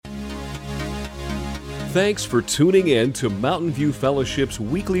Thanks for tuning in to Mountain View Fellowship's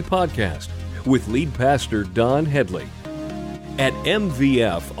weekly podcast with lead pastor Don Headley. At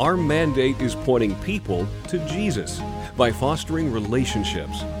MVF, our mandate is pointing people to Jesus by fostering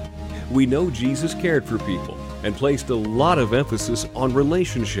relationships. We know Jesus cared for people and placed a lot of emphasis on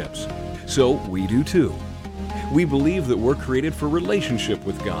relationships, so we do too. We believe that we're created for relationship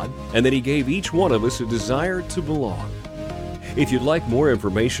with God and that He gave each one of us a desire to belong. If you'd like more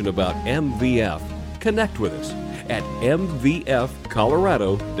information about MVF, connect with us at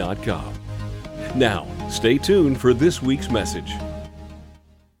mvfcolorado.com. Now, stay tuned for this week's message.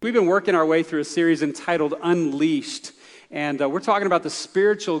 We've been working our way through a series entitled Unleashed, and we're talking about the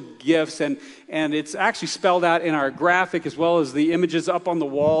spiritual gifts, and it's actually spelled out in our graphic as well as the images up on the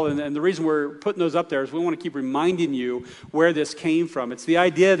wall, and the reason we're putting those up there is we want to keep reminding you where this came from. It's the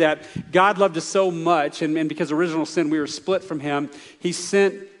idea that God loved us so much, and because of original sin we were split from Him. He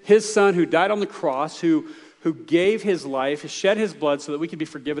sent His Son who died on the cross, who gave His life, shed His blood so that we could be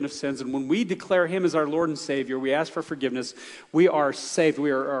forgiven of sins. And when we declare Him as our Lord and Savior, we ask for forgiveness, we are saved. We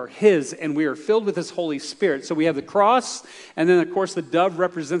are His, and we are filled with His Holy Spirit. So we have the cross, and then, of course, the dove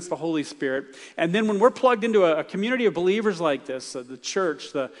represents the Holy Spirit. And then when we're plugged into a community of believers like this, the church,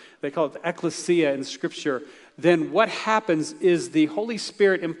 they call it the ecclesia in Scripture, then what happens is the Holy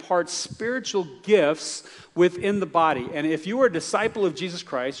Spirit imparts spiritual gifts within the body. And if you are a disciple of Jesus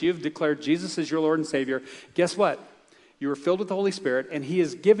Christ, you've declared Jesus as your Lord and Savior, guess what? You are filled with the Holy Spirit, and He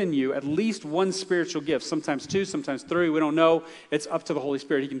has given you at least one spiritual gift, sometimes two, sometimes three, we don't know. It's up to the Holy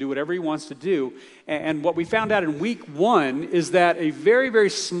Spirit. He can do whatever He wants to do. And what we found out in week 1 is that a very,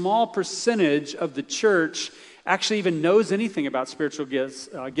 very small percentage of the church actually even knows anything about spiritual gifts,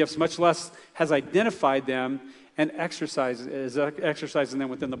 much less has identified them and exercising them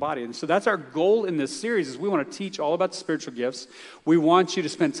within the body. And so that's our goal in this series, is we want to teach all about the spiritual gifts. We want you to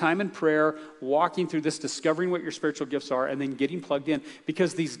spend time in prayer, walking through this, discovering what your spiritual gifts are, and then getting plugged in,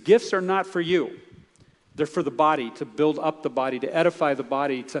 because these gifts are not for you. They're for the body, to build up the body, to edify the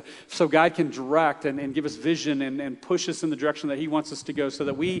body, so God can direct and give us vision and push us in the direction that He wants us to go, so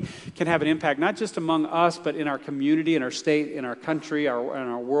that we can have an impact, not just among us, but in our community, in our state, in our country, in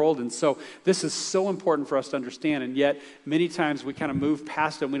our world. And so this is so important for us to understand, and yet many times we kind of move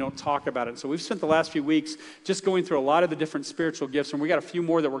past it and we don't talk about it. So we've spent the last few weeks just going through a lot of the different spiritual gifts, and we got a few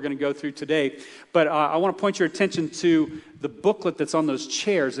more that we're going to go through today. But I want to point your attention to the booklet that's on those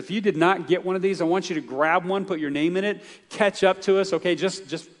chairs. If you did not get one of these, I want you to grab one, put your name in it, catch up to us, okay?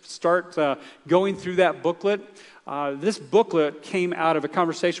 Just start going through that booklet. This booklet came out of a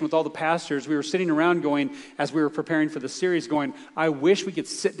conversation with all the pastors. We were sitting around going, as we were preparing for the series, going, I wish we could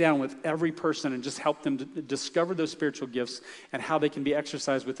sit down with every person and just help them to discover those spiritual gifts and how they can be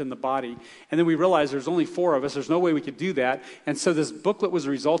exercised within the body. And then we realized there's only 4 of us. There's no way we could do that. And so this booklet was a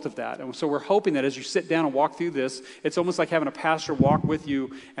result of that. And so we're hoping that as you sit down and walk through this, it's almost like having a pastor walk with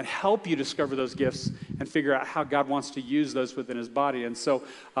you and help you discover those gifts and figure out how God wants to use those within His body. And so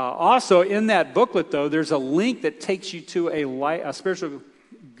also in that booklet, though, there's a link that takes you to a spiritual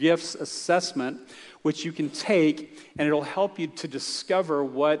gifts assessment, which you can take, and it'll help you to discover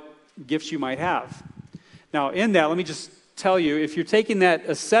what gifts you might have. Now, in that, let me just tell you, if you're taking that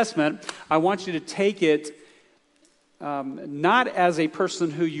assessment, I want you to take it not as a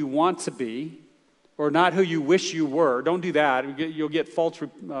person who you want to be, or not who you wish you were. Don't do that. You'll get false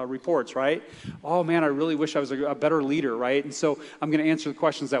reports, right? Oh, man, I really wish I was a better leader, right? And so I'm going to answer the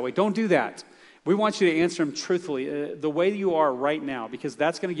questions that way. Don't do that. We want you to answer them truthfully, the way you are right now, because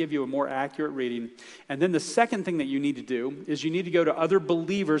that's going to give you a more accurate reading. And then the second thing that you need to do is you need to go to other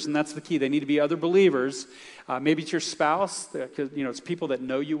believers, and that's the key. They need to be other believers. Maybe it's your spouse, because it's people that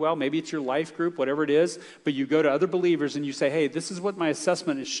know you well. Maybe it's your life group, whatever it is. But you go to other believers and you say, hey, this is what my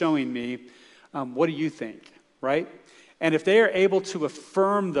assessment is showing me. What do you think, right? And if they are able to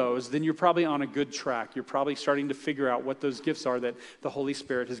affirm those, then you're probably on a good track. You're probably starting to figure out what those gifts are that the Holy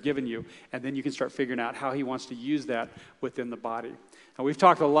Spirit has given you. And then you can start figuring out how He wants to use that within the body. Now, we've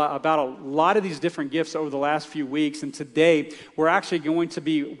talked about a lot of these different gifts over the last few weeks. And today, we're actually going to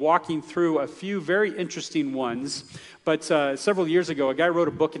be walking through a few very interesting ones. But several years ago, a guy wrote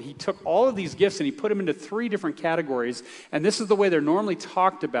a book, and he took all of these gifts and he put them into 3 different categories. And this is the way they're normally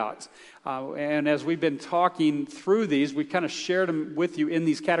talked about. And as we've been talking through these, we kind of shared them with you in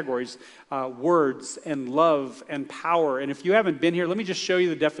these categories, words and love and power. And if you haven't been here, let me just show you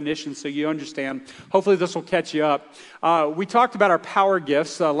the definition so you understand. Hopefully this will catch you up. We talked about our power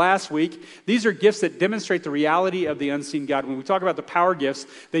gifts last week. These are gifts that demonstrate the reality of the unseen God. When we talk about the power gifts,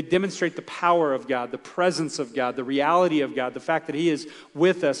 they demonstrate the power of God, the presence of God, the reality of God, the fact that He is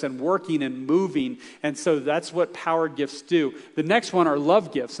with us and working and moving. And so that's what power gifts do. The next one are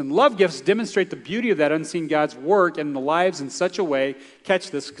love gifts. And love gifts gifts demonstrate the beauty of that unseen God's work in the lives in such a way,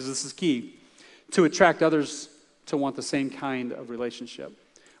 catch this because this is key, to attract others to want the same kind of relationship.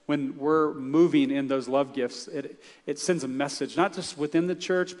 When we're moving in those love gifts, it sends a message, not just within the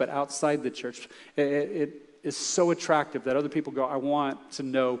church, but outside the church. It is so attractive that other people go, I want to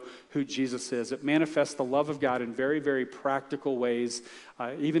know who Jesus is. It manifests the love of God in very, very practical ways,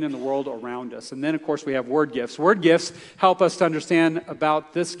 even in the world around us. And then, of course, we have word gifts. Word gifts help us to understand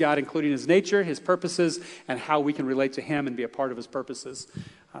about this God, including his nature, his purposes, and how we can relate to him and be a part of his purposes.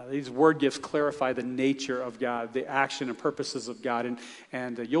 These word gifts clarify the nature of God, the action and purposes of God.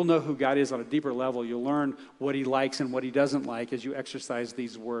 And you'll know who God is on a deeper level. You'll learn what he likes and what he doesn't like as you exercise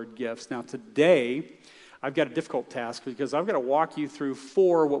these word gifts. Now, today, I've got a difficult task because I've got to walk you through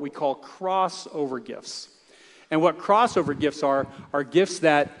 4 what we call crossover gifts. And what crossover gifts are gifts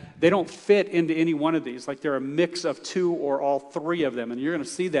that they don't fit into any one of these. Like they're a mix of 2 or all 3 of them. And you're going to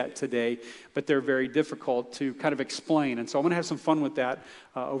see that today, but they're very difficult to kind of explain. And so I'm going to have some fun with that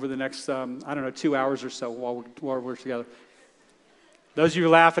over the next, 2 hours or so while we're together. Those of you who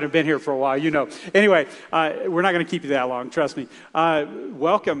laugh and have been here for a while, you know. Anyway, we're not going to keep you that long, trust me.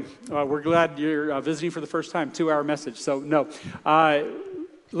 Welcome. We're glad you're visiting for the first time. 2-hour message. So, no.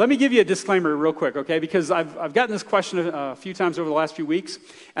 Let me give you a disclaimer real quick, okay? Because I've gotten this question a few times over the last few weeks,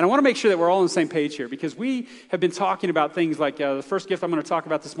 and I want to make sure that we're all on the same page here, because we have been talking about things like the first gift I'm going to talk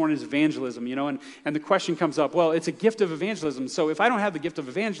about this morning is evangelism, you know, and the question comes up, well, it's a gift of evangelism, so if I don't have the gift of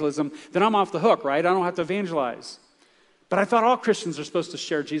evangelism, then I'm off the hook, right? I don't have to evangelize. But I thought all Christians are supposed to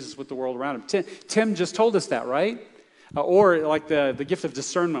share Jesus with the world around them. Tim just told us that, right? Or like the gift of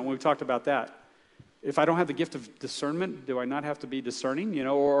discernment when we talked about that. If I don't have the gift of discernment, do I not have to be discerning? You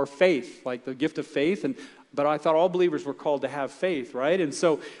know, or faith, like the gift of faith. But I thought all believers were called to have faith, right? And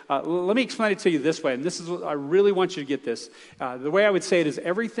so let me explain it to you this way. And this is what I really want you to get this. The way I would say it is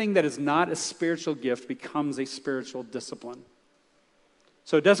everything that is not a spiritual gift becomes a spiritual discipline.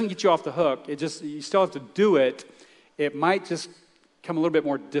 So it doesn't get you off the hook. You still have to do it. It might just come a little bit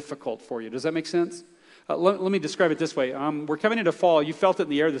more difficult for you. Does that make sense? Let me describe it this way. We're coming into fall. You felt it in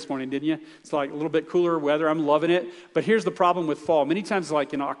the air this morning, didn't you? It's like a little bit cooler weather. I'm loving it. But here's the problem with fall. Many times,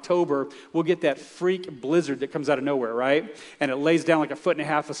 like in October, we'll get that freak blizzard that comes out of nowhere, right? And it lays down like 1.5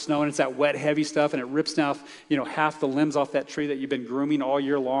 feet of snow, and it's that wet, heavy stuff, and it rips down, half the limbs off that tree that you've been grooming all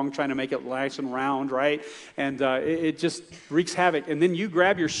year long, trying to make it nice and round, right? And it just wreaks havoc. And then you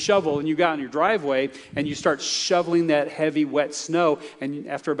grab your shovel, and you go out in your driveway, and you start shoveling that heavy, wet snow, and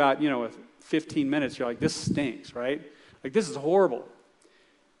after about, 15 minutes, you're like, this stinks, right? Like, this is horrible.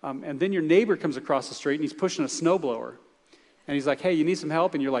 And then your neighbor comes across the street, and he's pushing a snowblower. And he's like, hey, you need some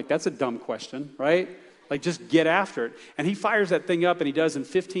help? And you're like, that's a dumb question, right? Like, just get after it. And he fires that thing up, and he does in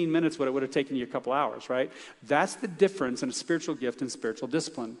 15 minutes what it would have taken you a couple hours, right? That's the difference in a spiritual gift and spiritual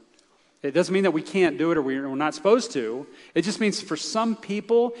discipline. It doesn't mean that we can't do it or we're not supposed to. It just means for some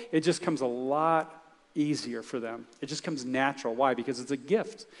people, it just comes a lot easier for them. It just comes natural. Why? Because it's a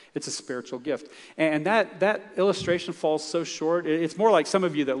gift. It's a spiritual gift. And that illustration falls so short. It's more like some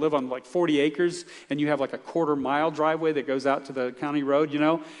of you that live on like 40 acres and you have like a 1/4 mile driveway that goes out to the county road,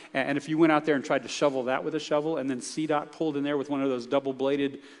 And if you went out there and tried to shovel that with a shovel and then CDOT pulled in there with one of those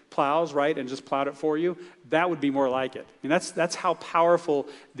double-bladed plows, right, and just plowed it for you, that would be more like it. And that's how powerful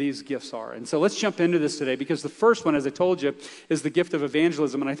these gifts are. And so let's jump into this today, because the first one, as I told you, is the gift of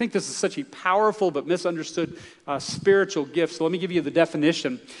evangelism. And I think this is such a powerful but misunderstood spiritual gift. So let me give you the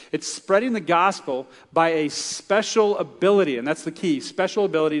definition. It's spreading the gospel by a special ability, and that's the key, special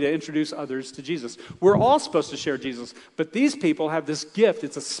ability to introduce others to Jesus. We're all supposed to share Jesus, but these people have this gift.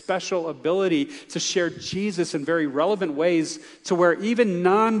 It's a special ability to share Jesus in very relevant ways to where even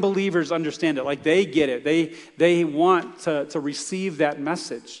non-believers understand it, like they get it. They want to receive that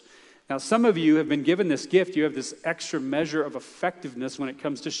message. Now, some of you have been given this gift. You have this extra measure of effectiveness when it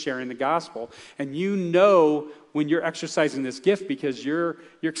comes to sharing the gospel. And you know when you're exercising this gift because you're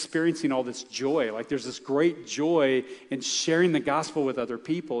experiencing all this joy. Like there's this great joy in sharing the gospel with other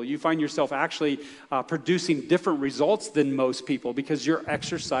people. You find yourself actually producing different results than most people because you're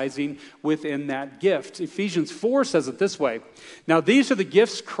exercising within that gift. Ephesians 4 says it this way. Now, these are the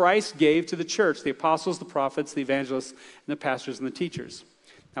gifts Christ gave to the church, the apostles, the prophets, the evangelists, and the pastors and the teachers.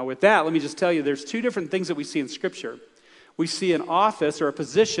 Now, with that, let me just tell you, there's 2 different things that we see in Scripture. We see an office or a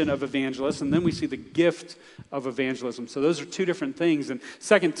position of evangelist, and then we see the gift of evangelism. So those are 2 different things. In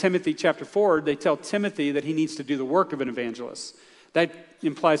 2 Timothy chapter 4, they tell Timothy that he needs to do the work of an evangelist. That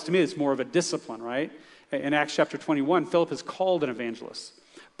implies to me it's more of a discipline, right? In Acts chapter 21, Philip is called an evangelist.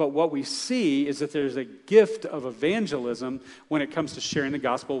 But what we see is that there's a gift of evangelism when it comes to sharing the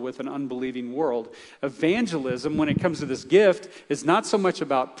gospel with an unbelieving world. Evangelism, when it comes to this gift, is not so much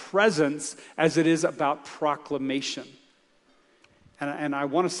about presence as it is about proclamation. And I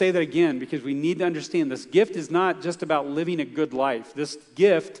want to say that again because we need to understand this gift is not just about living a good life. This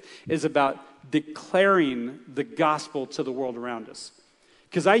gift is about declaring the gospel to the world around us.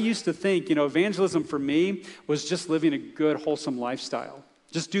 Because I used to think, evangelism for me was just living a good, wholesome lifestyle.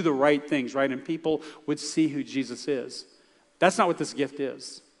 Just do the right things, right? And people would see who Jesus is. That's not what this gift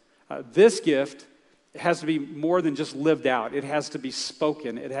is. This gift has to be more than just lived out. It has to be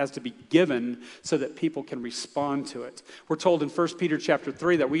spoken. It has to be given so that people can respond to it. We're told in 1 Peter chapter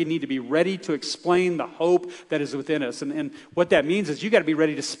 3 that we need to be ready to explain the hope that is within us. And what that means is you got to be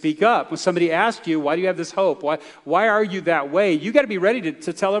ready to speak up. When somebody asks you, why do you have this hope? Why are you that way? You got to be ready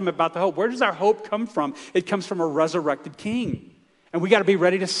to tell them about the hope. Where does our hope come from? It comes from a resurrected King. And we got to be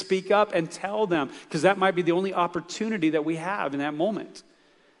ready to speak up and tell them because that might be the only opportunity that we have in that moment.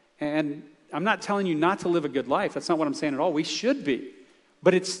 And I'm not telling you not to live a good life. That's not what I'm saying at all. We should be.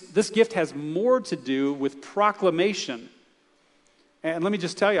 But this gift has more to do with proclamation. And let me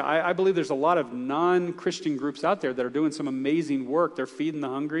just tell you, I believe there's a lot of non-Christian groups out there that are doing some amazing work. They're feeding the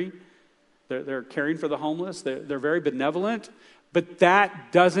hungry. They're caring for the homeless. They're very benevolent. But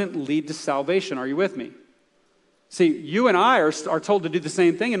that doesn't lead to salvation. Are you with me? See, you and I are told to do the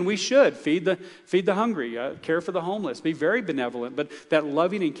same thing, and we should. Feed the hungry, care for the homeless, be very benevolent. But that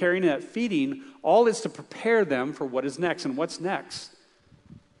loving and caring and that feeding, all is to prepare them for what is next. And what's next?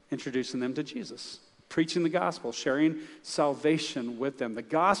 Introducing them to Jesus. Preaching the gospel, sharing salvation with them. The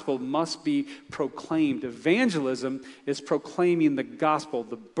gospel must be proclaimed. Evangelism is proclaiming the gospel,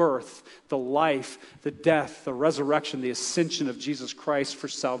 the birth, the life, the death, the resurrection, the ascension of Jesus Christ for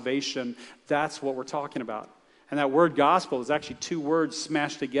salvation. That's what we're talking about. And that word gospel is actually two words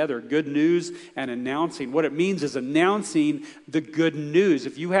smashed together, good news and announcing. What it means is announcing the good news.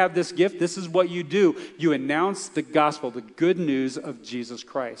 If you have this gift, this is what you do. You announce the gospel, the good news of Jesus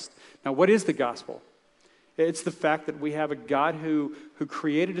Christ. Now, what is the gospel? It's the fact that we have a God who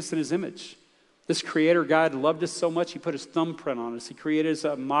created us in his image. This creator God loved us so much, he put his thumbprint on us. He created us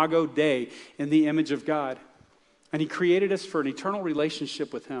imago Dei in the image of God. And he created us for an eternal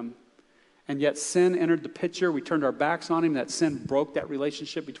relationship with him. And yet sin entered the picture. We turned our backs on him. That sin broke that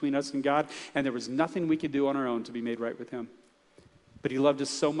relationship between us and God. And there was nothing we could do on our own to be made right with him. But he loved us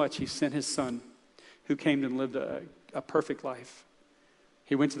so much, he sent his son who came and lived a perfect life.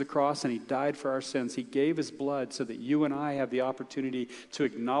 He went to the cross and he died for our sins. He gave his blood so that you and I have the opportunity to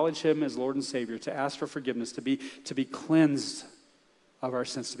acknowledge him as Lord and Savior, to ask for forgiveness, to be cleansed of our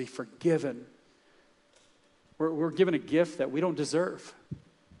sins, to be forgiven. We're given a gift that we don't deserve.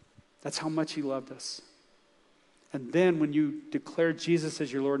 That's how much he loved us. And then when you declare Jesus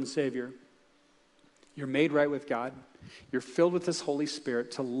as your Lord and Savior, you're made right with God. You're filled with this Holy Spirit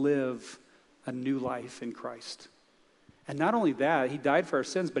to live a new life in Christ. And not only that, he died for our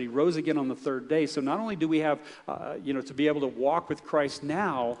sins, but he rose again on the third day. So not only do we have, to be able to walk with Christ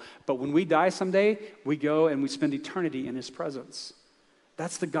now, but when we die someday, we go and we spend eternity in his presence.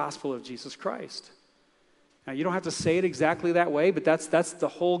 That's the gospel of Jesus Christ. Now, you don't have to say it exactly that way, but that's the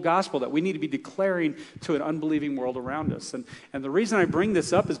whole gospel that we need to be declaring to an unbelieving world around us. And the reason I bring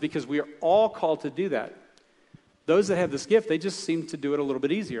this up is because we are all called to do that. Those that have this gift, they just seem to do it a little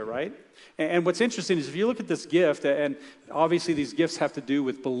bit easier, right? And what's interesting is if you look at this gift, and obviously these gifts have to do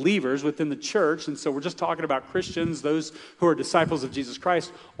with believers within the church, and so we're just talking about Christians, those who are disciples of Jesus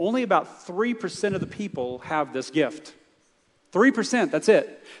Christ, only about 3% of the people have this gift. 3%, that's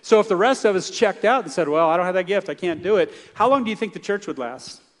it. So if the rest of us checked out and said, well, I don't have that gift, I can't do it, how long do you think the church would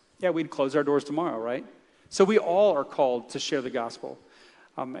last? Yeah, we'd close our doors tomorrow, right? So we all are called to share the gospel.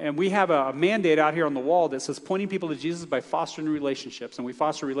 And we have a mandate out here on the wall that says pointing people to Jesus by fostering relationships. And we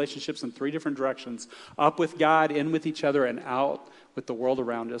foster relationships in 3 different directions: up with God, in with each other, and out with the world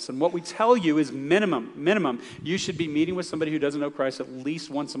around us. And what we tell you is minimum. You should be meeting with somebody who doesn't know Christ at least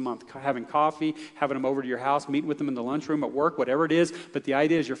once a month, having coffee, having them over to your house, meeting with them in the lunchroom, at work, whatever it is. But the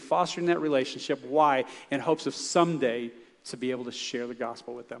idea is you're fostering that relationship. Why? In hopes of someday to be able to share the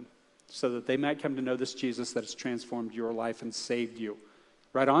gospel with them so that they might come to know this Jesus that has transformed your life and saved you.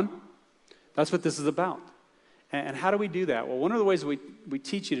 Right on? That's what this is about. And how do we do that? Well, one of the ways we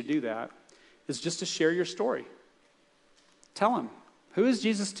teach you to do that is just to share your story. Tell them, who is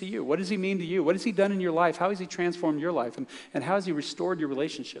Jesus to you? What does he mean to you? What has he done in your life? How has he transformed your life? And how has he restored your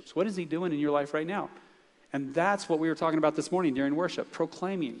relationships? What is he doing in your life right now? And that's what we were talking about this morning during worship,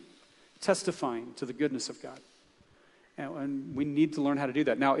 proclaiming, testifying to the goodness of God. And we need to learn how to do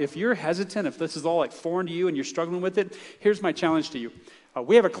that. Now, if you're hesitant, if this is all like foreign to you and you're struggling with it, here's my challenge to you.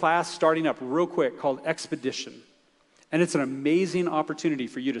 We have a class starting up real quick called Expedition. And it's an amazing opportunity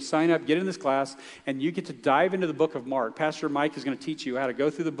for you to sign up, get in this class, and you get to dive into the book of Mark. Pastor Mike is going to teach you how to go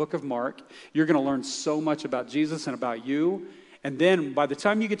through the book of Mark. You're going to learn so much about Jesus and about you. And then by the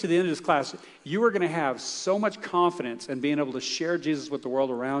time you get to the end of this class, you are going to have so much confidence in being able to share Jesus with the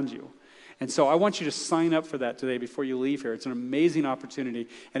world around you. And so I want you to sign up for that today before you leave here. It's an amazing opportunity.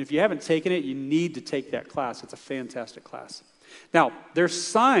 And if you haven't taken it, you need to take that class. It's a fantastic class. Now, there's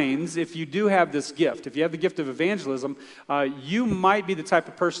signs if you do have this gift. If you have the gift of evangelism, you might be the type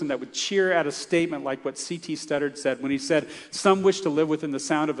of person that would cheer at a statement like what C.T. Studdard said when he said, "Some wish to live within the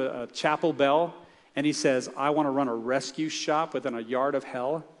sound of a chapel bell." And he says, "I want to run a rescue shop within a yard of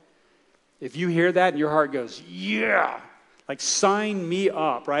hell." If you hear that and your heart goes, "Yeah, like sign me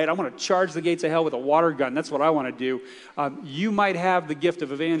up," right? I want to charge the gates of hell with a water gun. That's what I want to do. You might have the gift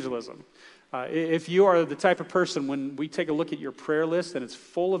of evangelism. If you are the type of person, when we take a look at your prayer list and it's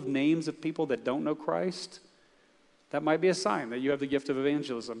full of names of people that don't know Christ, that might be a sign that you have the gift of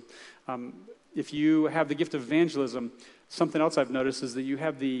evangelism. If you have the gift of evangelism, something else I've noticed is that you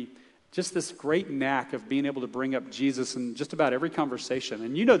have just this great knack of being able to bring up Jesus in just about every conversation.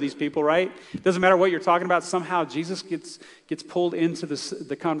 And you know these people, right? It doesn't matter what you're talking about. Somehow Jesus gets pulled into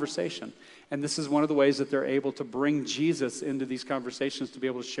the conversation. And this is one of the ways that they're able to bring Jesus into these conversations to be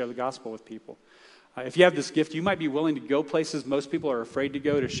able to share the gospel with people. If you have this gift, you might be willing to go places most people are afraid to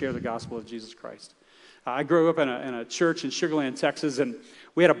go to share the gospel of Jesus Christ. I grew up in a church in Sugar Land, Texas, and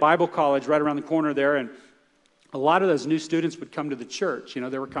we had a Bible college right around the corner there, and a lot of those new students would come to the church.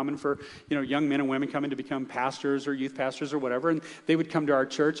 They were coming for, young men and women coming to become pastors or youth pastors or whatever, and they would come to our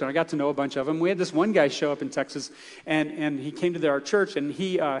church, and I got to know a bunch of them. We had this one guy show up in Texas, and he came to our church, and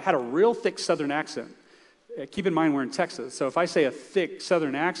he had a real thick Southern accent. Keep in mind, we're in Texas, so if I say a thick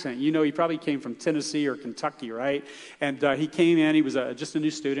Southern accent, he probably came from Tennessee or Kentucky, right? And he came in, he was just a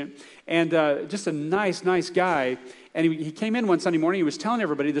new student, and just a nice guy, and he came in one Sunday morning, he was telling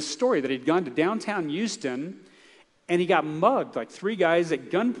everybody the story that he'd gone to downtown Houston, and he got mugged, like 3 guys at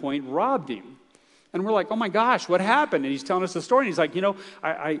gunpoint robbed him. And we're like, "Oh my gosh, what happened?" And he's telling us the story. And he's like,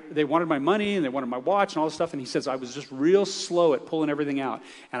 they wanted my money and they wanted my watch and all this stuff. And he says, "I was just real slow at pulling everything out.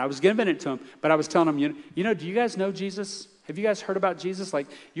 And I was giving it to him, but I was telling him, do you guys know Jesus? Have you guys heard about Jesus? Like,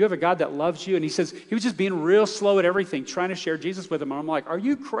 you have a God that loves you." And he says, he was just being real slow at everything, trying to share Jesus with them. And I'm like, "Are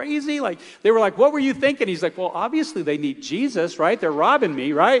you crazy?" Like, they were like, "What were you thinking?" He's like, "Well, obviously they need Jesus, right? They're robbing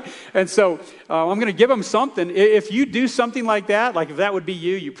me, right? And so I'm going to give them something." If you do something like that, like if that would be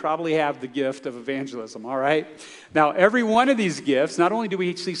you probably have the gift of evangelism, all right? Now, every one of these gifts, not only do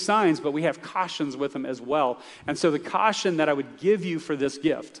we see signs, but we have cautions with them as well. And so the caution that I would give you for this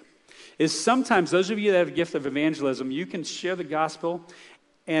gift is sometimes those of you that have a gift of evangelism, you can share the gospel.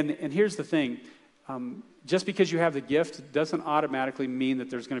 And here's the thing. Just because you have the gift doesn't automatically mean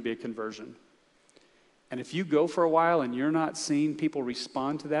that there's going to be a conversion. And if you go for a while and you're not seeing people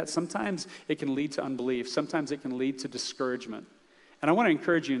respond to that, sometimes it can lead to unbelief. Sometimes it can lead to discouragement. And I want to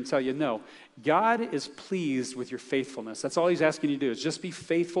encourage you and tell you, no, God is pleased with your faithfulness. That's all he's asking you to do is just be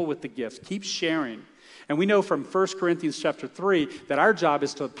faithful with the gift. Keep sharing. And we know from 1 Corinthians chapter 3 that our job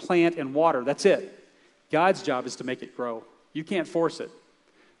is to plant and water. That's it. God's job is to make it grow. You can't force it.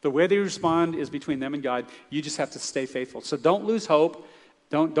 The way they respond is between them and God. You just have to stay faithful. So don't lose hope.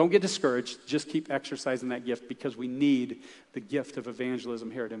 Don't get discouraged. Just keep exercising that gift because we need the gift of evangelism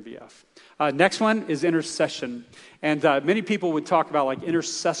here at MVF. Next one is intercession. And many people would talk about like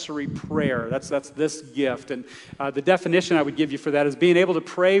intercessory prayer. That's this gift. And the definition I would give you for that is being able to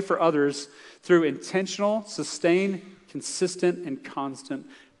pray for others through intentional, sustained, consistent, and constant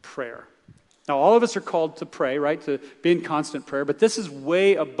prayer. Now, all of us are called to pray, right, to be in constant prayer, but this is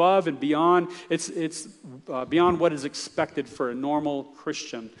way above and beyond. It's beyond what is expected for a normal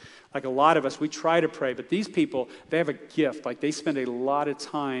Christian. Like a lot of us, we try to pray, but these people, they have a gift. Like they spend a lot of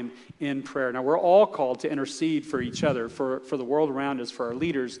time in prayer. Now, we're all called to intercede for each other, for the world around us, for our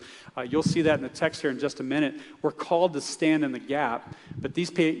leaders. You'll see that in the text here in just a minute. We're called to stand in the gap, but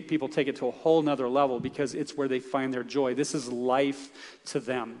these people take it to a whole nother level because it's where they find their joy. This is life to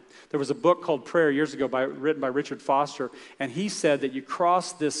them. There was a book called Prayer years ago written by Richard Foster, and he said that you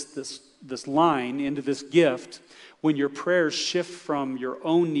cross this line into this gift when your prayers shift from your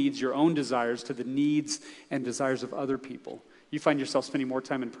own needs, your own desires, to the needs and desires of other people. You find yourself spending more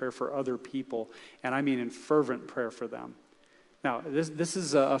time in prayer for other people, and I mean in fervent prayer for them. Now, this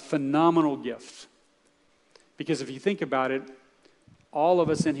is a phenomenal gift, because if you think about it, all of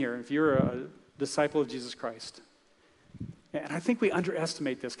us in here, if you're a disciple of Jesus Christ, and I think we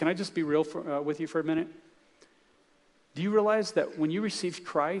underestimate this. Can I just be real with you for a minute? Do you realize that when you received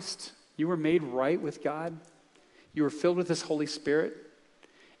Christ, you were made right with God? You were filled with His Holy Spirit.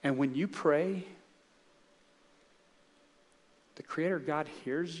 And when you pray, the Creator God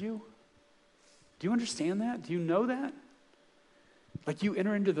hears you? Do you understand that? Do you know that? Like you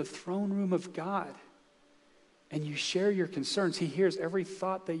enter into the throne room of God and you share your concerns. He hears every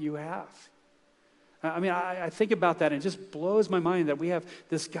thought that you have. I mean, I think about that and it just blows my mind that we have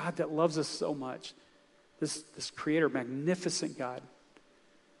this God that loves us so much. This Creator, magnificent God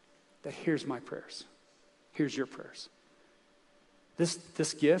that hears my prayers, hears your prayers.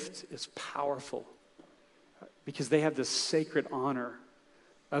 This gift is powerful because they have this sacred honor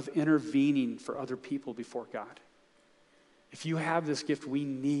of intervening for other people before God. If you have this gift, we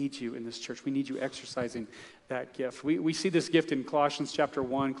need you in this church. We need you exercising that gift. We see this gift in Colossians chapter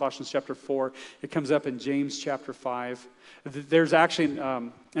 1, Colossians chapter 4. It comes up in James chapter 5. There's actually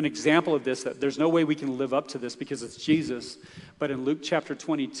an example of this, that there's no way we can live up to this because it's Jesus. But in Luke chapter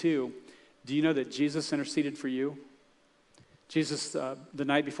 22, do you know that Jesus interceded for you? Jesus, the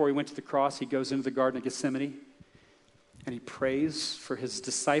night before he went to the cross, he goes into the Garden of Gethsemane. And he prays for his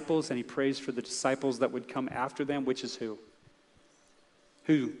disciples, and he prays for the disciples that would come after them, which is who?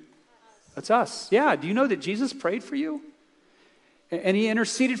 Who? That's us. Yeah, do you know that Jesus prayed for you? And he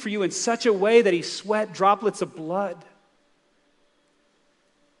interceded for you in such a way that he sweat droplets of blood.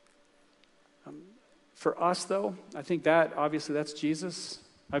 For us, though, I think that, obviously, that's Jesus.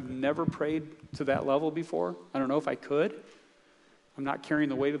 I've never prayed to that level before. I don't know if I could. I'm not carrying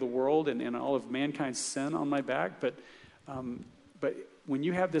the weight of the world and all of mankind's sin on my back, but when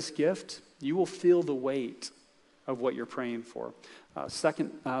you have this gift, you will feel the weight of what you're praying for. 1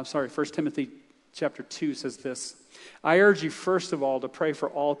 Timothy chapter 2 says this: I urge you first of all to pray for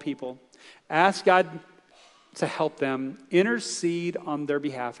all people. Ask God to help them, intercede on their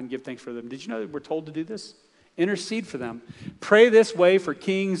behalf, and give thanks for them. Did you know that we're told to do this? Intercede for them. Pray this way for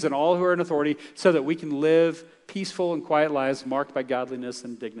kings and all who are in authority so that we can live peaceful and quiet lives marked by godliness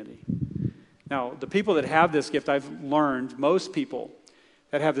and dignity. Now, the people that have this gift, I've learned, most people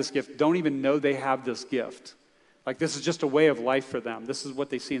that have this gift don't even know they have this gift. Like, this is just a way of life for them. This is what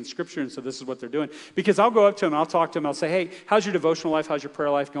they see in Scripture, and so this is what they're doing. Because I'll go up to them, I'll talk to them, I'll say, hey, how's your devotional life? How's your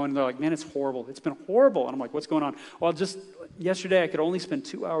prayer life going? And they're like, man, it's horrible. It's been horrible. And I'm like, what's going on? Well, just yesterday I could only spend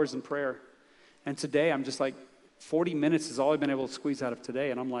 2 hours in prayer. And today I'm just like, 40 minutes is all I've been able to squeeze out of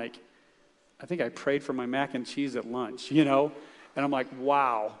today. And I'm like, I think I prayed for my mac and cheese at lunch, you know? And I'm like,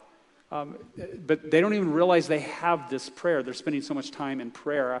 wow. But they don't even realize they have this prayer. They're spending so much time in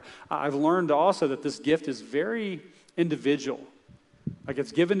prayer. I've learned also that this gift is very individual. Like,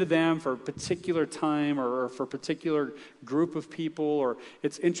 it's given to them for a particular time or for a particular group of people. Or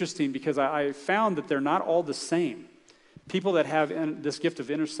it's interesting because I found that they're not all the same. People that have this gift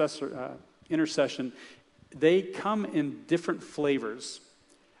of intercession, they come in different flavors.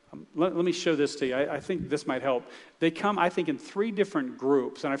 Let me show this to you. I think this might help. They come, I think, in 3 different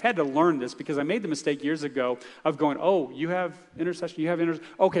groups. And I've had to learn this because I made the mistake years ago of going, oh, you have intercession, you have intercession.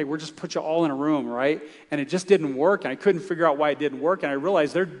 Okay, we'll just put you all in a room, right? And it just didn't work. And I couldn't figure out why it didn't work. And I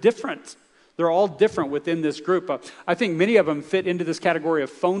realized they're different. They're all different within this group. I think many of them fit into this category of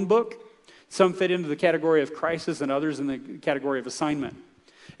phone book. Some fit into the category of crisis and others in the category of assignment.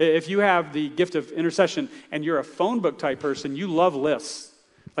 If you have the gift of intercession and you're a phone book type person, you love lists.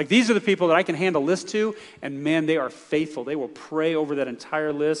 Like, these are the people that I can hand a list to, and man, they are faithful. They will pray over that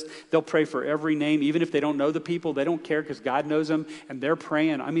entire list. They'll pray for every name, even if they don't know the people. They don't care because God knows them, and they're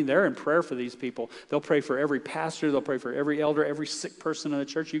praying. I mean, they're in prayer for these people. They'll pray for every pastor. They'll pray for every elder, every sick person in the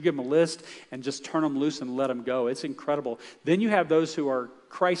church. You give them a list and just turn them loose and let them go. It's incredible. Then you have those who are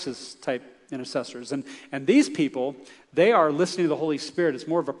crisis-type intercessors, and these people, they are listening to the Holy Spirit. It's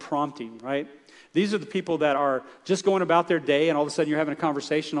more of a prompting, right? These are the people that are just going about their day, and all of a sudden you're having a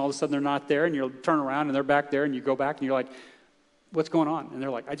conversation, all of a sudden they're not there, and you'll turn around and they're back there, and you go back and you're like, what's going on? And they're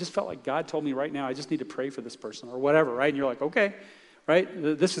like, I just felt like God told me right now I just need to pray for this person or whatever, right? And you're like, okay, right?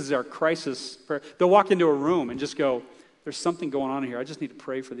 This is our crisis prayer. They'll walk into a room and just go, there's something going on here. I just need to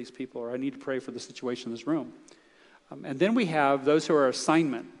pray for these people, or I need to pray for the situation in this room. And then we have those who are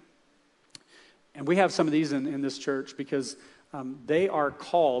assignment. And we have some of these in this church because they are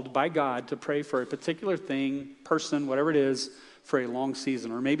called by God to pray for a particular thing, person, whatever it is, for a long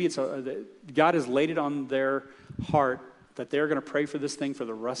season. Or maybe it's God has laid it on their heart that they're going to pray for this thing for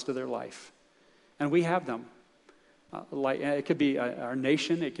the rest of their life. And we have them. It could be our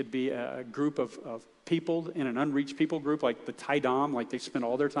nation. It could be a group of people in an unreached people group, like the Tidam, like they spend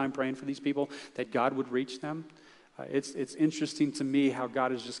all their time praying for these people, that God would reach them. It's interesting to me how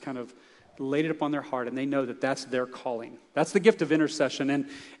God has just kind of laid it upon their heart, and they know that that's their calling. That's the gift of intercession.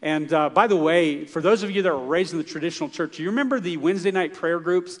 And by the way, for those of you that were raised in the traditional church, do you remember the Wednesday night prayer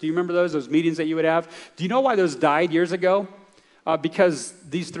groups? Do you remember those meetings that you would have? Do you know why those died years ago? Because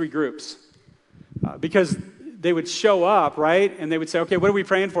these three groups. Because they would show up, right? And they would say, okay, what are we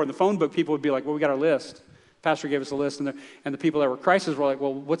praying for? And the phone book people would be like, well, we got our list. Pastor gave us a list, and the people that were crisis were like,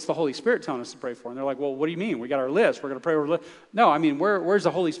 well, what's the Holy Spirit telling us to pray for? And they're like, well, what do you mean? We got our list. We're going to pray over the list. No, I mean, where's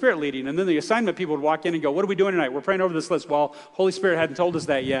the Holy Spirit leading? And then the assignment people would walk in and go, what are we doing tonight? We're praying over this list. Well, Holy Spirit hadn't told us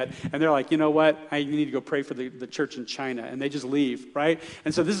that yet. And they're like, you know what? You need to go pray for the church in China. And they just leave, right?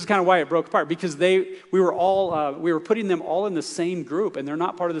 And so this is kind of why it broke apart, because we were putting them all in the same group, and they're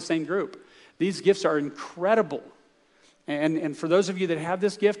not part of the same group. These gifts are incredible. And for those of you that have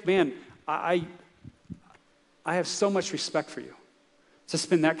this gift, man, I have so much respect for you to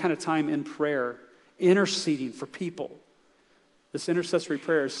spend that kind of time in prayer, interceding for people. This intercessory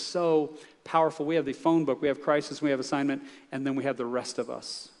prayer is so powerful. We have the phone book, we have crisis, we have assignment, and then we have the rest of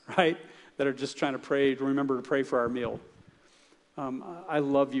us, right, that are just trying to pray, to remember to pray for our meal. I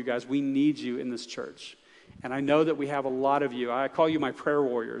love you guys. We need you in this church. And I know that we have a lot of you. I call you my prayer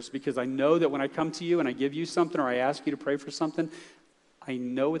warriors, because I know that when I come to you and I give you something or I ask you to pray for something, I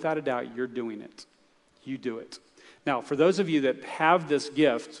know without a doubt you're doing it. You do it. Now, for those of you that have this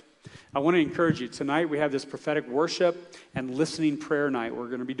gift, I want to encourage you. Tonight we have this prophetic worship and listening prayer night. We're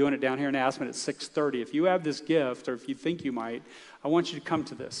going to be doing it down here in Aspen at 6:30. If you have this gift, or if you think you might, I want you to come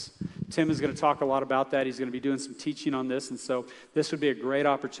to this. Tim is going to talk a lot about that. He's going to be doing some teaching on this, and so this would be a great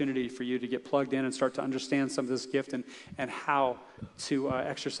opportunity for you to get plugged in and start to understand some of this gift and how to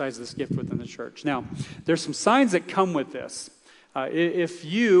exercise this gift within the church. Now, there's some signs that come with this. If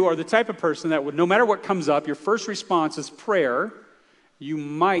you are the type of person that would, no matter what comes up, your first response is prayer, you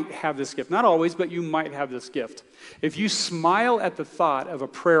might have this gift. Not always, but you might have this gift. If you smile at the thought of a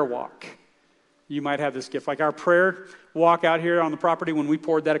prayer walk, you might have this gift. Like our prayer walk out here on the property when we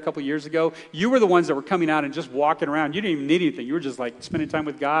poured that a couple years ago, you were the ones that were coming out and just walking around. You didn't even need anything. You were just like spending time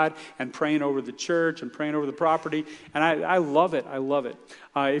with God and praying over the church and praying over the property. And I love it. I love it.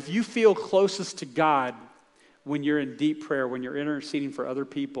 If you feel closest to God when you're in deep prayer, when you're interceding for other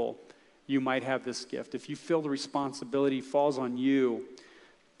people, you might have this gift. If you feel the responsibility falls on you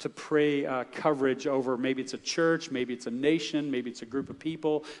to pray coverage over, maybe it's a church, maybe it's a nation, maybe it's a group of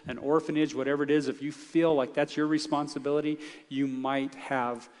people, an orphanage, whatever it is, if you feel like that's your responsibility, you might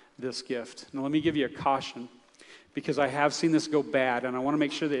have this gift. Now let me give you a caution, because I have seen this go bad, and I want to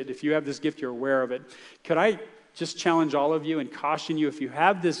make sure that if you have this gift, you're aware of it. Could I just challenge all of you and caution you, if you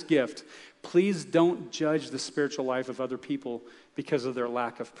have this gift, please don't judge the spiritual life of other people because of their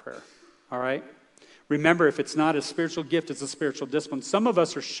lack of prayer, all right? Remember, if it's not a spiritual gift, it's a spiritual discipline. Some of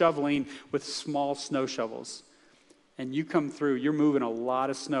us are shoveling with small snow shovels, and you come through, you're moving a lot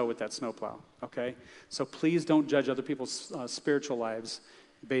of snow with that snowplow, okay? So please don't judge other people's spiritual lives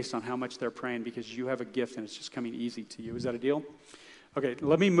based on how much they're praying, because you have a gift and it's just coming easy to you. Is that a deal? Okay,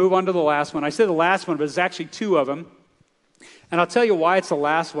 let me move on to the last one. I said the last one, but it's actually two of them. And I'll tell you why it's the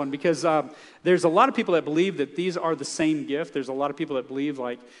last one, because there's a lot of people that believe that these are the same gift. There's a lot of people that believe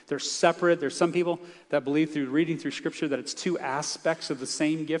like they're separate. There's some people that believe through reading through Scripture that it's two aspects of the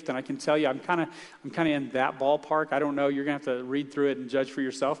same gift. And I can tell you, I'm kind of in that ballpark. I don't know. You're going to have to read through it and judge for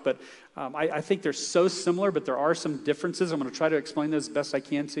yourself. But I think they're so similar, but there are some differences. I'm going to try to explain those as best I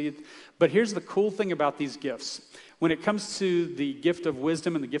can to you. But here's the cool thing about these gifts. When it comes to the gift of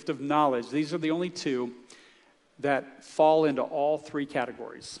wisdom and the gift of knowledge, these are the only two that fall into all three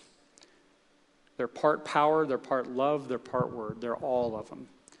categories. They're part power, they're part love, they're part word. They're all of them.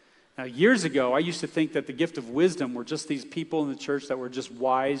 Now, years ago, I used to think that the gift of wisdom were just these people in the church that were just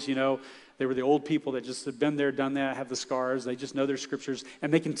wise, you know. They were the old people that just had been there, done that, have the scars. They just know their scriptures,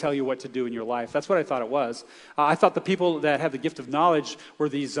 and they can tell you what to do in your life. That's what I thought it was. I thought the people that have the gift of knowledge were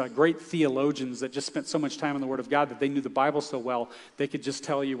these great theologians that just spent so much time in the Word of God that they knew the Bible so well, they could just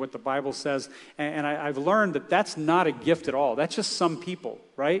tell you what the Bible says. And I've learned that that's not a gift at all. That's just some people,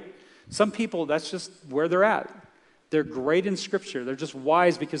 right? Some people, that's just where they're at. They're great in Scripture. They're just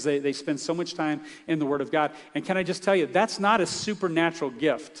wise because they spend so much time in the Word of God. And can I just tell you, that's not a supernatural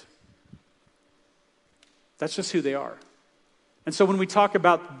gift. That's just who they are. And so when we talk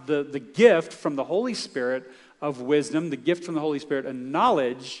about the gift from the Holy Spirit of wisdom, the gift from the Holy Spirit of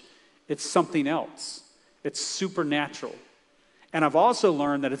knowledge, it's something else. It's supernatural. And I've also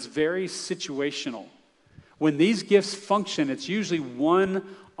learned that it's very situational. When these gifts function, it's usually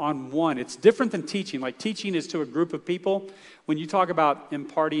one-on-one. It's different than teaching. Like teaching is to a group of people. When you talk about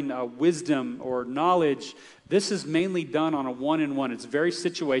imparting wisdom or knowledge, this is mainly done on a one-on-one. It's very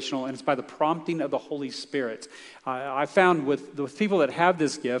situational, and it's by the prompting of the Holy Spirit. I found with people that have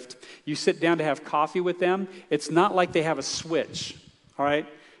this gift, you sit down to have coffee with them, it's not like they have a switch, all right?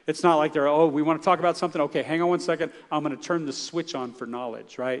 It's not like they're, we want to talk about something. Okay, hang on one second. I'm going to turn the switch on for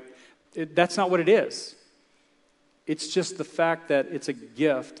knowledge, right? That's not what it is. It's just the fact that it's a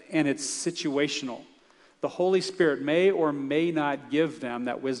gift and it's situational. The Holy Spirit may or may not give them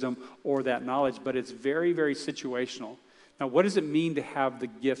that wisdom or that knowledge, but it's very, very situational. Now, what does it mean to have the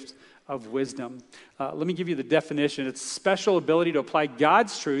gift of wisdom? Let me give you the definition. It's special ability to apply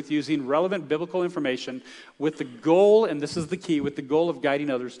God's truth using relevant biblical information with the goal, and this is the key, with the goal of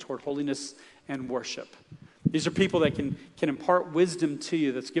guiding others toward holiness and worship. These are people that can impart wisdom to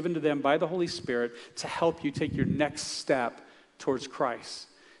you that's given to them by the Holy Spirit to help you take your next step towards Christ.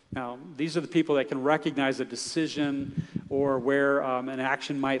 Now, these are the people that can recognize a decision or where an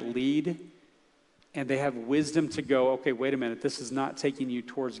action might lead, and they have wisdom to go, okay, wait a minute, this is not taking you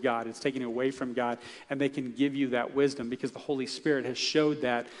towards God. It's taking you away from God, and they can give you that wisdom because the Holy Spirit has showed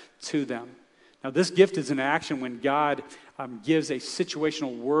that to them. Now, this gift is in action when God gives a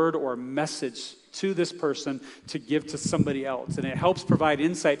situational word or a message to this person to give to somebody else. And it helps provide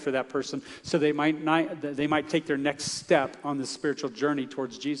insight for that person so they might take their next step on the spiritual journey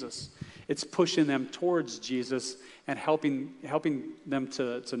towards Jesus. It's pushing them towards Jesus and helping them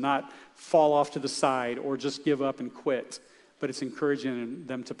to not fall off to the side or just give up and quit. But it's encouraging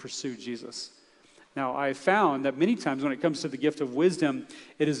them to pursue Jesus. Now, I found that many times when it comes to the gift of wisdom,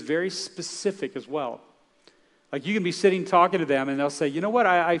 it is very specific as well. Like you can be sitting talking to them and they'll say, you know what,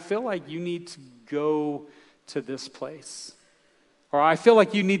 I feel like you need to go to this place. Or I feel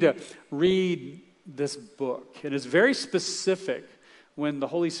like you need to read this book. And it's very specific when the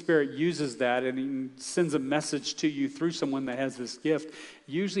Holy Spirit uses that and he sends a message to you through someone that has this gift.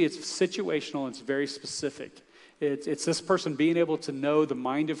 Usually it's situational and it's very specific. It's this person being able to know the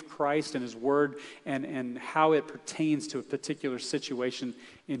mind of Christ and his word and how it pertains to a particular situation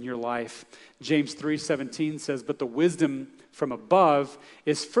in your life. James 3:17 says, but the wisdom from above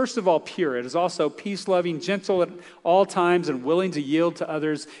is first of all pure. It is also peace-loving, gentle at all times, and willing to yield to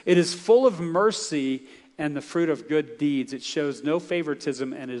others. It is full of mercy and the fruit of good deeds. It shows no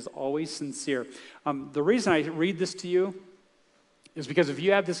favoritism and is always sincere. The reason I read this to you is because if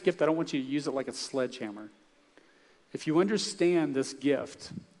you have this gift, I don't want you to use it like a sledgehammer. If you understand this gift,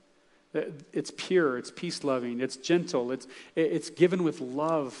 it's pure, it's peace-loving, it's gentle, it's given with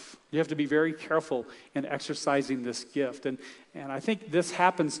love. You have to be very careful in exercising this gift. And I think this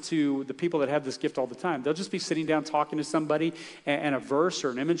happens to the people that have this gift all the time. They'll just be sitting down talking to somebody, and a verse or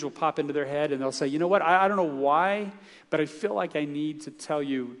an image will pop into their head, and they'll say, you know what, I don't know why, but I feel like I need to tell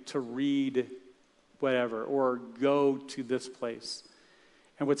you to read whatever or go to this place.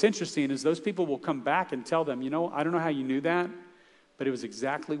 And what's interesting is those people will come back and tell them, you know, I don't know how you knew that, but it was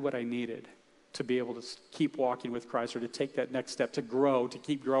exactly what I needed to be able to keep walking with Christ or to take that next step, to grow, to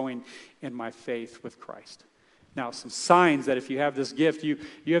keep growing in my faith with Christ. Now, some signs that if you have this gift, you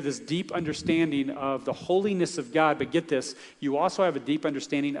have this deep understanding of the holiness of God, but get this, you also have a deep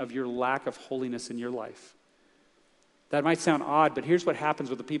understanding of your lack of holiness in your life. That might sound odd, but here's what happens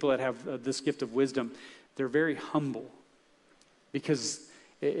with the people that have this gift of wisdom. They're very humble because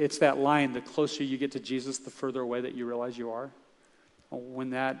it's that line, the closer you get to Jesus, the further away that you realize you are. When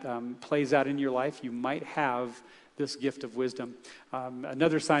that plays out in your life, you might have this gift of wisdom.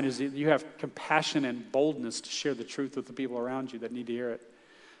 Another sign is that you have compassion and boldness to share the truth with the people around you that need to hear it.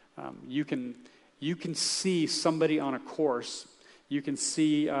 You can see somebody on a course. You can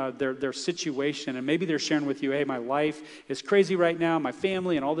see their situation, and maybe they're sharing with you, hey, my life is crazy right now, my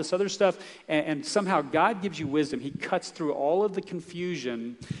family and all this other stuff, and somehow God gives you wisdom. He cuts through all of the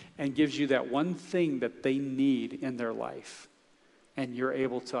confusion and gives you that one thing that they need in their life, and you're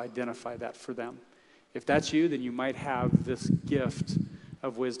able to identify that for them. If that's you, then you might have this gift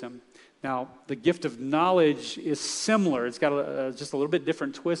of wisdom. Now, the gift of knowledge is similar. It's got just a little bit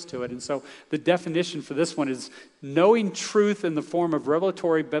different twist to it. And so the definition for this one is knowing truth in the form of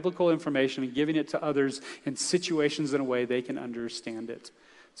revelatory biblical information and giving it to others in situations in a way they can understand it.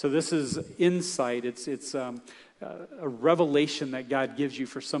 So this is insight. It's a revelation that God gives you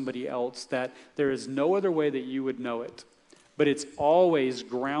for somebody else that there is no other way that you would know it. But it's always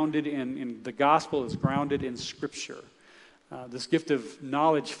grounded in the gospel, is grounded in Scripture. This gift of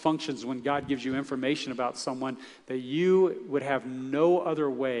knowledge functions when God gives you information about someone that you would have no other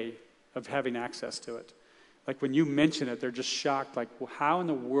way of having access to it. Like when you mention it, they're just shocked, like, well, how in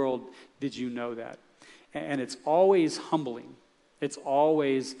the world did you know that? And it's always humbling. It's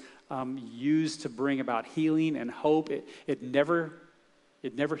always used to bring about healing and hope. It never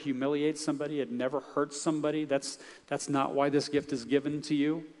humiliates somebody. It never hurts somebody. That's not why this gift is given to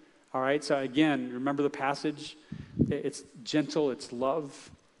you. All right, so again, remember the passage? It's gentle, it's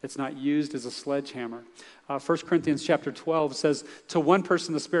love. It's not used as a sledgehammer. 1 Corinthians chapter 12 says, to one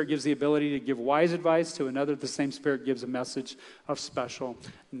person the Spirit gives the ability to give wise advice, to another the same Spirit gives a message of special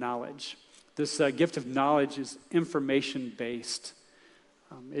knowledge. This gift of knowledge is information-based.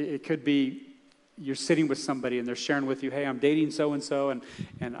 It could be you're sitting with somebody and they're sharing with you, hey, I'm dating so-and-so,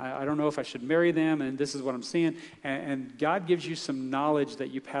 and I don't know if I should marry them, and this is what I'm seeing. And God gives you some knowledge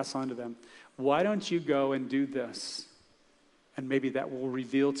that you pass on to them. Why don't you go and do this? And maybe that will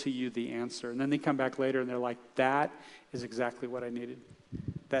reveal to you the answer. And then they come back later and they're like, that is exactly what I needed.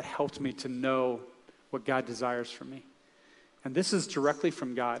 That helped me to know what God desires from me. And this is directly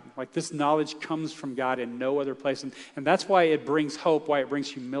from God. Like, this knowledge comes from God in no other place. And that's why it brings hope, why it brings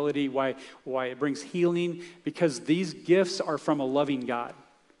humility, why it brings healing, because these gifts are from a loving God.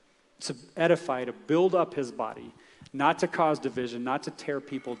 To edify, to build up his body, not to cause division, not to tear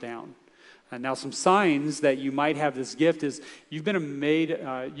people down. And now some signs that you might have this gift is you've been made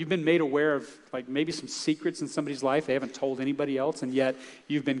aware of like maybe some secrets in somebody's life they haven't told anybody else, and yet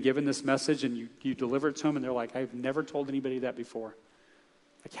you've been given this message and you deliver it to them and they're like, I've never told anybody that before.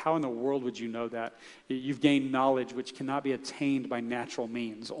 Like, how in the world would you know that? You've gained knowledge which cannot be attained by natural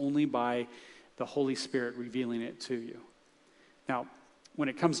means, only by the Holy Spirit revealing it to you. Now, when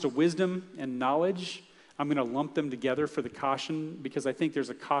it comes to wisdom and knowledge, I'm going to lump them together for the caution, because I think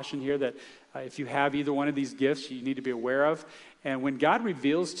there's a caution here that if you have either one of these gifts, you need to be aware of. And when God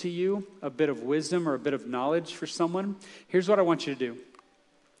reveals to you a bit of wisdom or a bit of knowledge for someone, here's what I want you to do.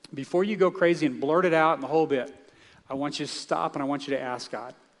 Before you go crazy and blurt it out and the whole bit, I want you to stop and I want you to ask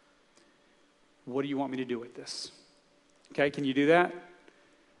God, what do you want me to do with this? Okay, can you do that?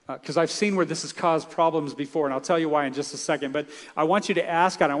 Because I've seen where this has caused problems before, and I'll tell you why in just a second. But I want you to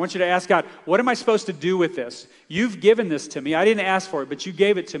ask God. I want you to ask God, what am I supposed to do with this? You've given this to me. I didn't ask for it, but you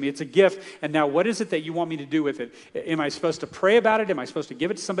gave it to me. It's a gift. And now what is it that you want me to do with it? Am I supposed to pray about it? Am I supposed to give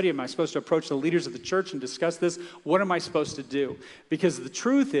it to somebody? Am I supposed to approach the leaders of the church and discuss this? What am I supposed to do? Because the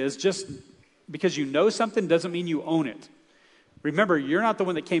truth is, just because you know something doesn't mean you own it. Remember, you're not the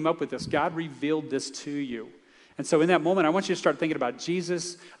one that came up with this. God revealed this to you. And so in that moment, I want you to start thinking about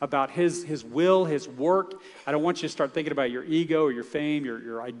Jesus, about his will, his work. I don't want you to start thinking about your ego or your fame,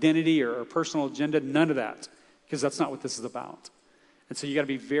 your identity or personal agenda. None of that, because that's not what this is about. And so you got to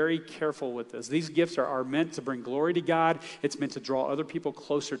be very careful with this. These gifts are meant to bring glory to God. It's meant to draw other people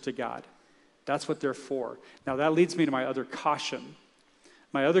closer to God. That's what they're for. Now that leads me to my other caution.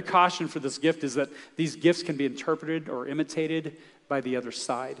 My other caution for this gift is that these gifts can be interpreted or imitated by the other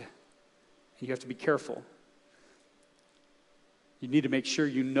side. And you have to be careful. You need to make sure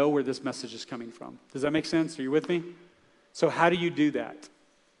you know where this message is coming from. Does that make sense? Are you with me? So how do you do that?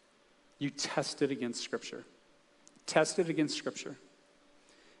 You test it against Scripture. Test it against Scripture.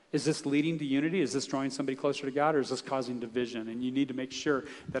 Is this leading to unity? Is this drawing somebody closer to God? Or is this causing division? And you need to make sure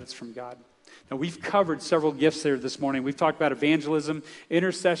that it's from God. Now, we've covered several gifts there this morning. We've talked about evangelism,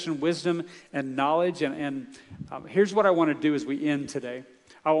 intercession, wisdom, and knowledge. And here's what I want to do as we end today.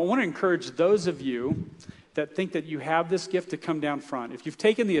 I want to encourage those of you that think that you have this gift to come down front. If you've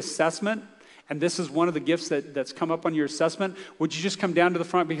taken the assessment, and this is one of the gifts that's come up on your assessment, would you just come down to the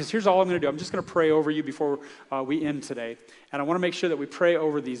front? Because here's all I'm going to do. I'm just going to pray over you before we end today. And I want to make sure that we pray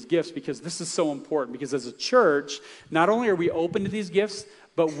over these gifts, because this is so important. Because as a church, not only are we open to these gifts,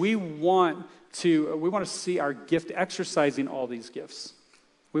 but we want to see our gift exercising all these gifts.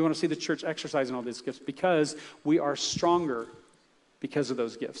 We want to see the church exercising all these gifts, because we are stronger because of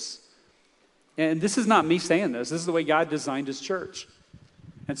those gifts. And this is not me saying this. This is the way God designed his church.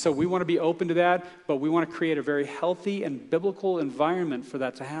 And so we want to be open to that, but we want to create a very healthy and biblical environment for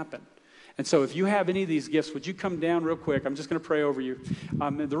that to happen. And so if you have any of these gifts, would you come down real quick? I'm just going to pray over you.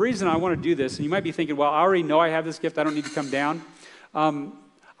 The reason I want to do this, and you might be thinking, well, I already know I have this gift. I don't need to come down.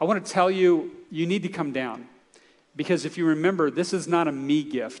 I want to tell you, you need to come down. Because if you remember, this is not a me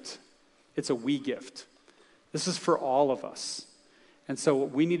gift. It's a we gift. This is for all of us. And so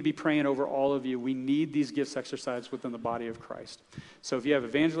we need to be praying over all of you. We need these gifts exercised within the body of Christ. So if you have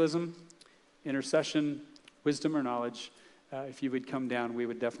evangelism, intercession, wisdom, or knowledge, if you would come down, we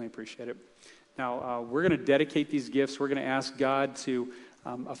would definitely appreciate it. Now, we're going to dedicate these gifts. We're going to ask God to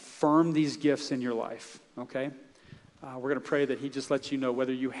affirm these gifts in your life, okay? We're going to pray that he just lets you know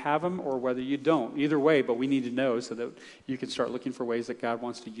whether you have them or whether you don't. Either way, but we need to know so that you can start looking for ways that God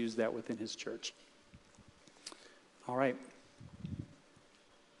wants to use that within his church. All right.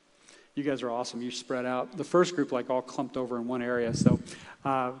 You guys are awesome. You're spread out. The first group, like, all clumped over in one area. So,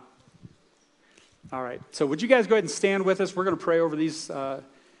 all right. So would you guys go ahead and stand with us? We're going to pray over these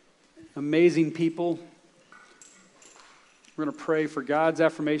amazing people. We're going to pray for God's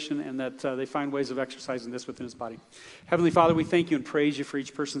affirmation and that they find ways of exercising this within his body. Heavenly Father, we thank you and praise you for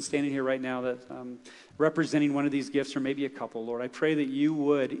each person standing here right now that representing one of these gifts or maybe a couple, Lord. I pray that you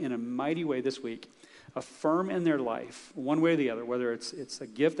would, in a mighty way this week, affirm in their life, one way or the other, whether it's a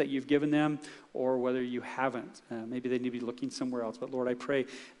gift that you've given them or whether you haven't. Maybe they need to be looking somewhere else. But Lord, I pray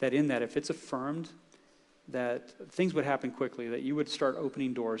that in that, if it's affirmed, that things would happen quickly, that you would start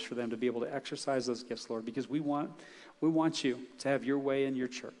opening doors for them to be able to exercise those gifts, Lord, because we want you to have your way in your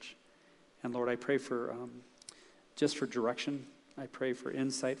church. And Lord, I pray for just for direction. I pray for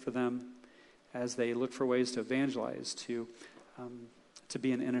insight for them as they look for ways to evangelize, to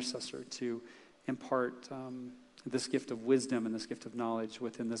be an intercessor, to impart this gift of wisdom and this gift of knowledge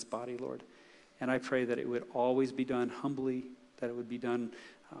within this body, Lord. And I pray that it would always be done humbly, that it would be done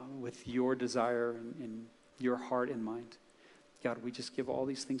with your desire and your heart in mind. God, we just give all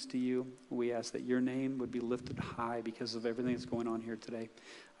these things to you. We ask that your name would be lifted high because of everything that's going on here today.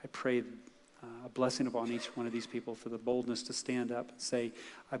 I pray a blessing upon each one of these people for the boldness to stand up and say,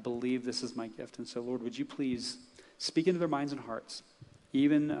 I believe this is my gift. And so, Lord, would you please speak into their minds and hearts,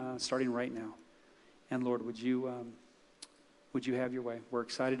 even starting right now. And Lord, would you have your way? We're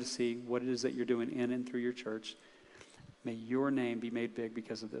excited to see what it is that you're doing in and through your church. May your name be made big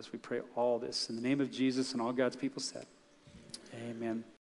because of this. We pray all this in the name of Jesus, and all God's people said, amen.